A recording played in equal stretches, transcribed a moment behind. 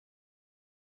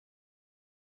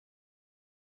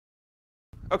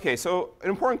OK, so an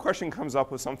important question comes up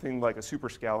with something like a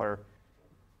superscalar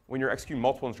when you're executing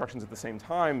multiple instructions at the same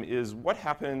time is what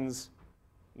happens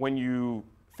when you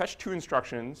fetch two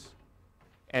instructions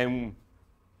and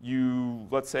you,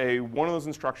 let's say, one of those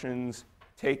instructions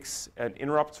takes an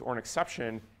interrupt or an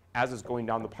exception as it's going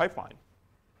down the pipeline.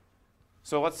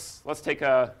 So let's take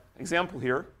an example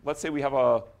here. Let's say we have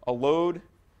a load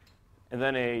and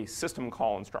then a system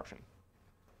call instruction.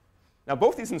 Now,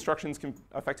 both these instructions can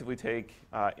effectively take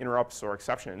interrupts or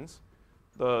exceptions.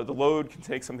 The load can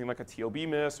take something like a TLB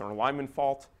miss or an alignment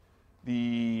fault.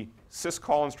 The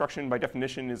syscall instruction, by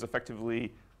definition, is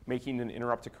effectively making an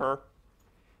interrupt occur.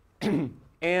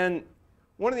 And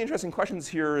one of the interesting questions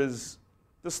here is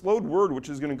this load word, which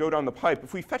is going to go down the pipe.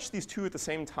 If we fetch these two at the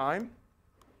same time,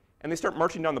 and they start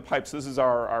marching down the pipe, so this is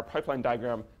our pipeline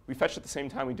diagram. We fetch at the same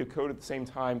time. We decode at the same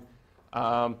time.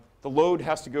 The load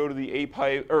has to go to the A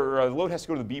pipe, or the load has to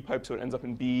go to the B pipe, so it ends up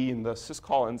in B, and the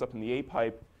syscall ends up in the A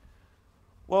pipe.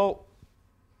 Well,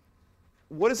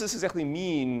 what does this exactly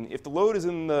mean if the load is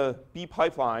in the B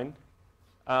pipeline,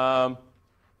 but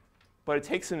it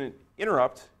takes an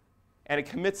interrupt and it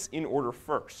commits in order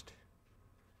first?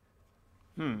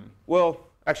 Well,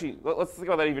 actually, let's think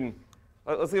about that even.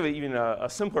 Let's think of even a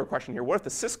simpler question here. What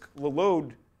if the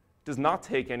load does not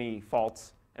take any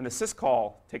faults and the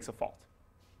syscall takes a fault?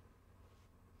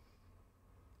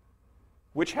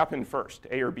 Which happened first,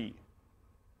 A or B?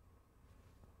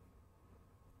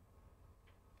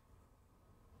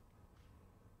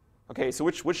 OK, so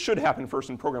which should happen first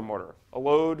in program order? A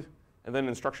load and then an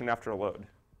instruction after a load.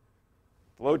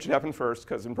 The load should happen first,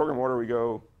 because in program order we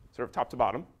go sort of top to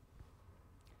bottom.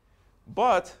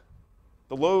 But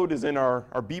the load is in our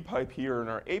B pipe here. In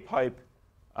our A pipe,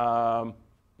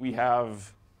 we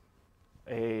have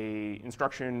a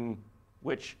instruction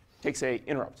which takes a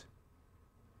interrupt.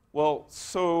 Well,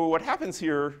 so what happens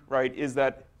here, right, is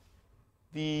that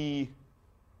the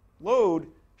load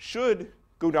should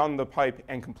go down the pipe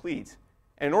and complete.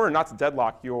 And in order not to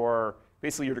deadlock,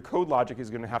 basically your decode logic is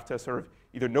going to have to sort of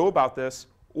either know about this,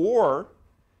 or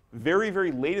very,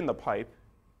 very late in the pipe,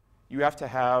 you have to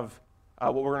have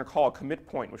what we're going to call a commit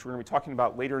point, which we're going to be talking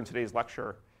about later in today's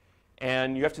lecture.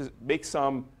 And you have to make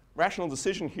some rational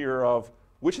decision here of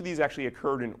which of these actually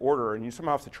occurred in order. And you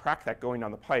somehow have to track that going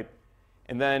down the pipe.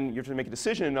 And then you have to make a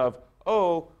decision of,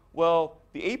 oh, well,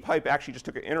 the A pipe actually just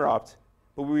took an interrupt.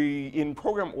 But in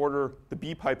program order, the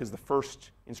B pipe is the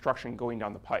first instruction going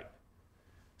down the pipe.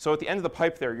 So at the end of the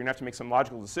pipe there, you're going to have to make some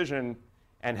logical decision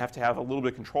and have to have a little bit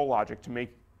of control logic to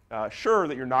make sure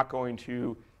that you're not going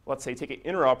to, let's say, take an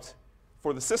interrupt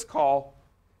for the syscall,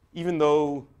 even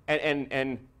though,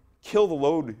 and kill the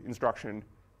load instruction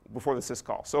before the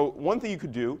syscall. So one thing you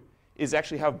could do is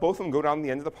actually have both of them go down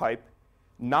the end of the pipe,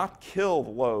 not kill the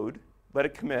load, let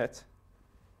it commit,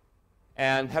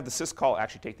 and have the syscall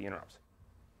actually take the interrupt.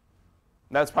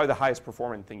 That's probably the highest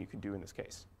performing thing you could do in this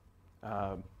case.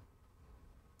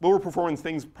 Lower performance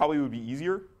things probably would be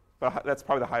easier, but that's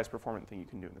probably the highest performing thing you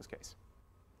can do in this case.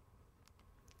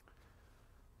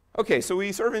 OK, so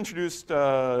we sort of introduced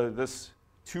this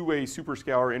two-way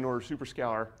superscalar, in-order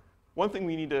superscalar. One thing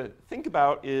we need to think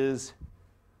about is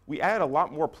we add a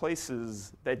lot more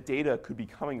places that data could be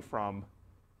coming from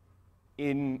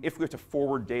if we have to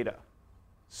forward data.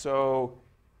 So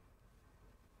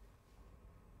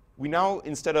we now,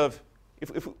 instead of,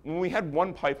 when we had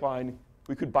one pipeline,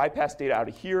 we could bypass data out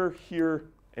of here, here,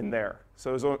 and there. So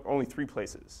there's only 3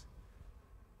 places.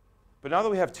 But now that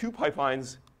we have 2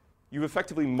 pipelines, you've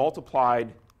effectively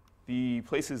multiplied the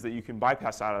places that you can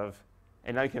bypass out of,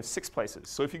 and now you can have 6 places.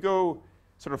 So if you go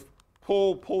sort of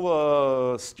pull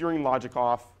the steering logic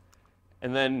off,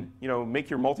 and then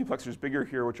make your multiplexers bigger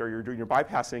here, which are you're doing your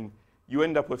bypassing, you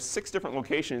end up with 6 different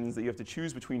locations that you have to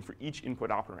choose between for each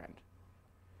input operand.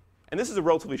 And this is a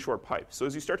relatively short pipe. So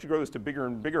as you start to grow this to bigger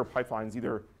and bigger pipelines,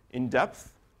 either in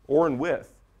depth or in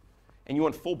width, and you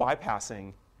want full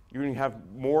bypassing, you're going to have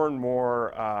more and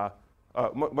more,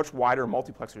 much wider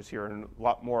multiplexers here and a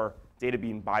lot more data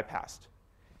being bypassed.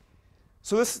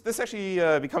 So this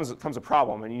actually becomes a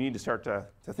problem, and you need to start to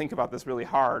think about this really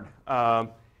hard.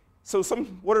 So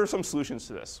what are some solutions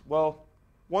to this? Well,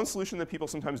 one solution that people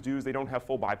sometimes do is they don't have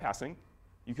full bypassing.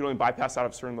 You can only bypass out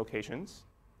of certain locations.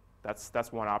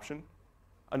 That's one option.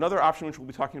 Another option, which we'll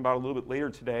be talking about a little bit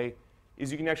later today,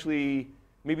 is you can actually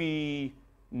maybe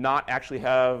not actually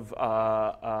have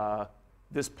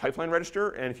this pipeline register.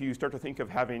 And if you start to think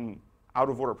of having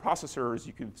out-of-order processors,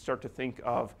 you can start to think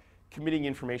of committing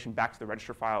information back to the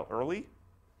register file early.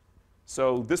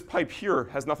 So this pipe here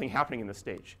has nothing happening in this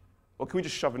stage. Well, can we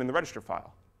just shove it in the register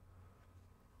file?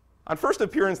 On first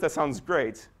appearance, that sounds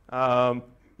great.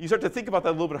 you start to think about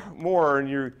that a little bit more, and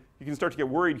you can start to get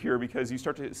worried here because you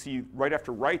start to see write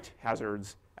after write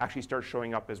hazards actually start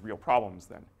showing up as real problems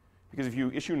then. Because if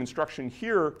you issue an instruction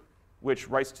here which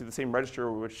writes to the same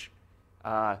register, which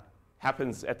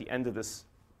happens at the end of this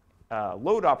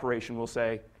load operation, we'll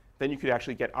say, then you could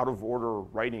actually get out of order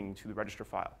writing to the register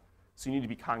file. So you need to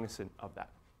be cognizant of that.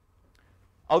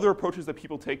 Other approaches that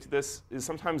people take to this is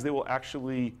sometimes they will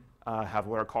actually have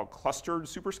what are called clustered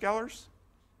superscalars.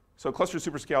 So clustered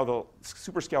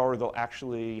superscalar, they'll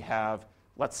actually have,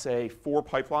 let's say, 4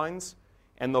 pipelines,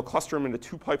 and they'll cluster them into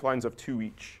 2 pipelines of 2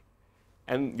 each.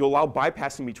 And you'll allow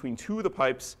bypassing between 2 of the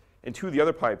pipes and 2 of the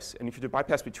other pipes. And if you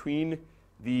bypass between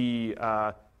the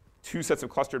 2 sets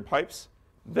of clustered pipes,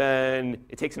 then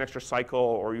it takes an extra cycle,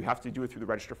 or you have to do it through the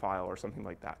register file or something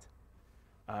like that.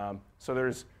 So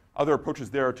there's other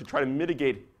approaches there to try to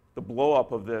mitigate the blow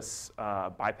up of this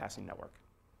bypassing network.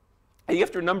 And you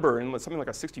have to remember, in something like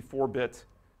a 64-bit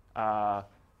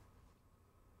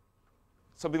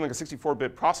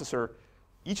processor,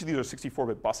 each of these are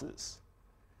 64-bit buses.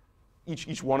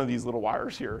 Each one of these little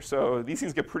wires here. So these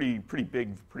things get pretty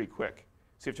big pretty quick.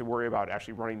 So you have to worry about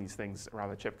actually running these things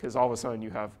around the chip, because all of a sudden you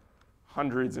have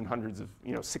hundreds and hundreds of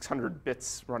 600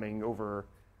 bits running over,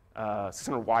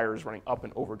 600 wires running up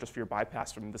and over just for your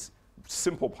bypass from this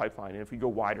simple pipeline. And if we go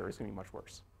wider, it's going to be much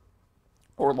worse,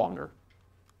 or longer.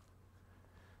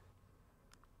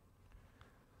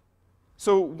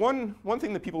 So one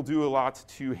thing that people do a lot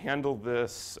to handle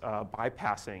this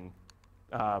bypassing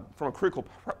from a critical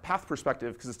path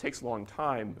perspective, because this takes a long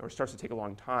time, or starts to take a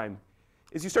long time,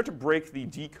 is you start to break the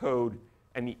decode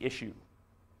and the issue.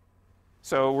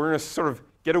 So we're going to sort of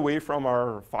get away from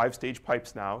our 5-stage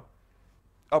pipes now.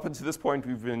 Up until this point,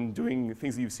 we've been doing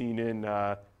things that you've seen in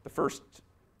the first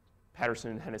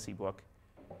Patterson and Hennessy book.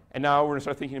 And now we're going to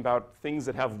start thinking about things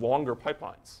that have longer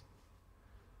pipelines.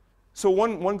 So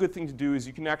one good thing to do is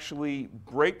you can actually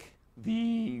break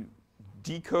the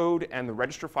decode and the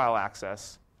register file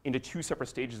access into 2 separate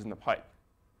stages in the pipe,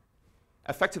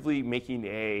 effectively making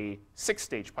a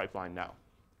 6-stage pipeline now.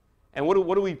 And what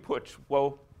do we put?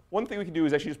 Well, one thing we can do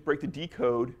is actually just break the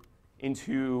decode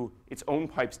into its own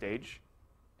pipe stage,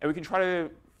 and we can try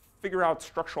to figure out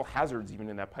structural hazards even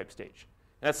in that pipe stage.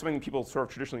 And that's something that people sort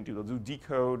of traditionally do. They'll do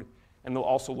decode, and they'll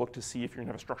also look to see if you're going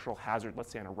to have a structural hazard,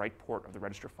 let's say on a write port of the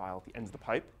register file at the ends of the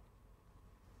pipe.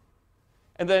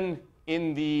 And then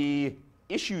in the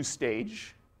issue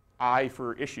stage, I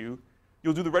for issue,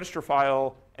 you'll do the register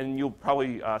file, and you'll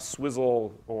probably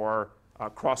swizzle or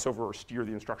crossover or steer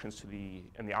the instructions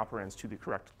and the operands to the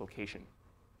correct location.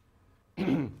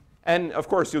 And of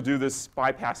course, you'll do this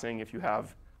bypassing if you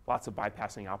have lots of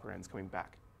bypassing operands coming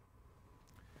back.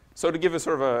 So to give a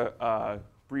sort of a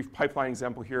brief pipeline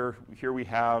example here we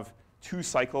have 2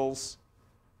 cycles,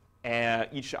 and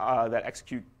each that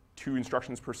execute 2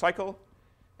 instructions per cycle.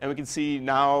 And we can see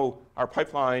now our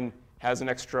pipeline has an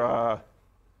extra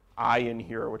I in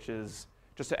here, which is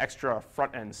just an extra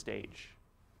front-end stage.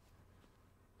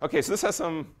 OK, so this has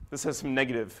some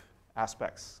negative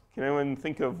aspects. Can anyone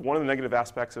think of one of the negative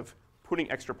aspects of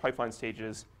putting extra pipeline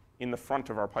stages in the front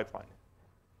of our pipeline?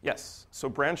 Yes. So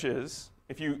branches,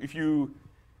 if we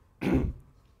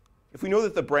know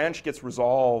that the branch gets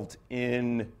resolved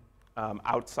in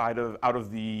out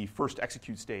of the first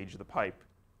execute stage of the pipe,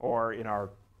 or in our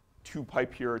 2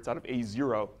 pipe here, it's out of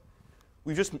A0,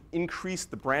 we've just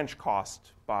increased the branch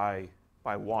cost by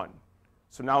 1.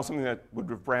 So now something that would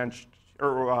have branched,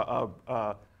 or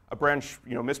a branch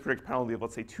mispredict penalty of,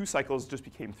 let's say, 2 cycles just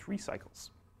became 3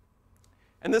 cycles.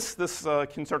 And this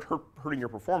can start hurting your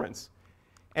performance.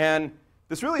 And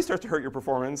this really starts to hurt your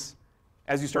performance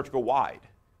as you start to go wide.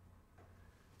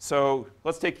 So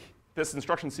let's take this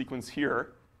instruction sequence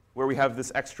here, where we have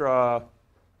this extra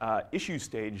issue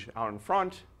stage out in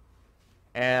front.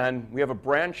 And we have a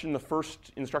branch in the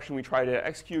first instruction we try to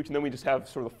execute, and then we just have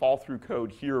sort of the fall-through code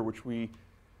here, which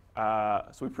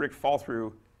so we predict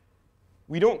fall-through.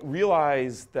 We don't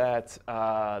realize that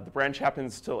the branch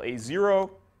happens till A0,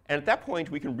 and at that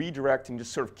point we can redirect and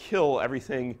just sort of kill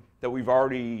everything that we've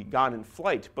already gone in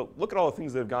flight. But look at all the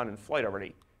things that have gone in flight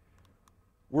already.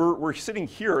 We're sitting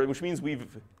here, which means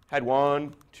we've had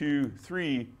 1, 2,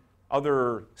 3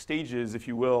 other stages, if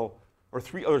you will, or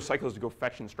 3 other cycles to go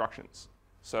fetch instructions.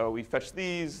 So we fetched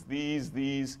these,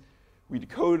 we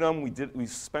decoded them, we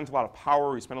spent a lot of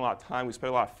power, we spent a lot of time, we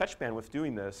spent a lot of fetch bandwidth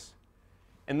doing this.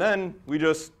 And then we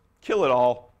just kill it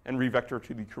all and revector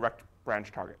to the correct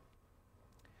branch target.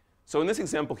 So in this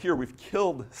example here, we've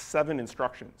killed 7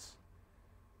 instructions.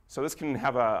 So this can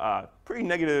have a pretty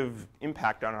negative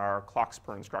impact on our clocks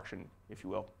per instruction, if you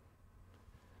will.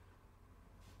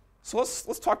 So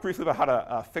let's talk briefly about how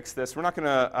to fix this. We're not going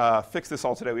to fix this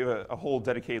all today. We have a whole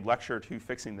dedicated lecture to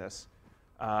fixing this.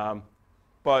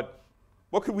 But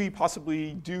what could we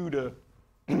possibly do to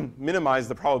minimize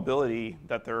the probability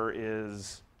that there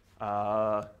is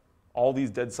all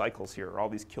these dead cycles here, all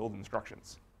these killed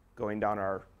instructions going down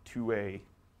our two-way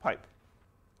pipe?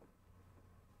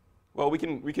 Well, we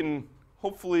can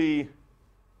hopefully,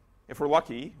 if we're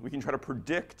lucky, we can try to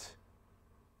predict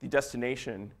the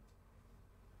destination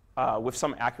with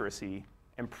some accuracy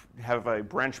and have a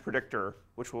branch predictor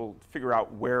which will figure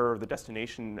out where the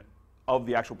destination of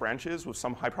the actual branch is with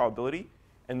some high probability.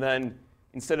 And then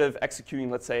instead of executing,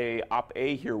 let's say, op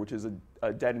A here, which is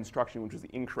a dead instruction, which is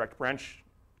the incorrect branch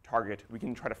target, we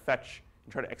can try to fetch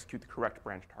and try to execute the correct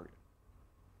branch target.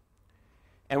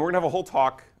 And we're going to have a whole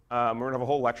talk, we're going to have a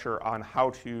whole lecture on how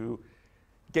to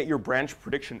get your branch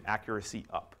prediction accuracy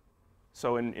up.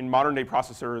 So in modern day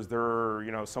processors,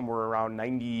 they're somewhere around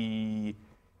 98%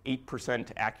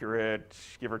 accurate,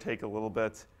 give or take a little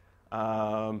bit.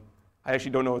 I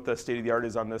actually don't know what the state of the art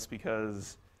is on this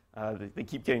because they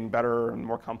keep getting better and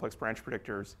more complex branch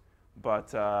predictors. But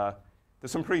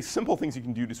there's some pretty simple things you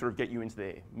can do to sort of get you into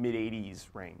the mid-80s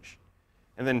range.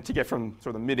 And then to get from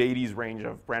sort of the mid-80s range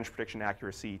of branch prediction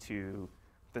accuracy to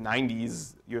the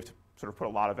 90s, you have to sort of put a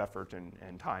lot of effort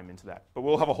and time into that. But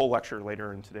we'll have a whole lecture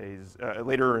later in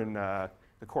the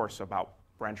course about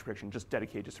branch prediction, just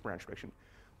dedicated to branch prediction.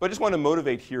 But I just want to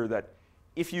motivate here that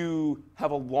if you have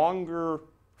a longer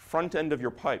front end of your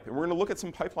pipe, and we're going to look at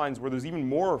some pipelines where there's even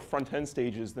more front end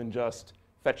stages than just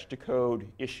fetch, decode,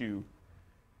 issue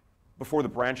before the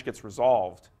branch gets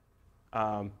resolved.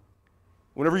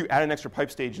 Whenever you add an extra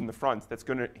pipe stage in the front, that's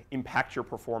going to impact your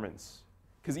performance.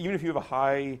 Because even if you have a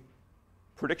high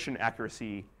prediction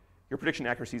accuracy, your prediction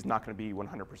accuracy is not going to be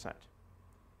 100%.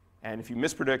 And if you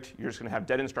mispredict, you're just going to have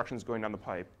dead instructions going down the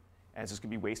pipe, and it's just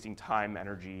going to be wasting time,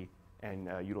 energy, and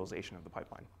utilization of the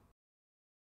pipeline.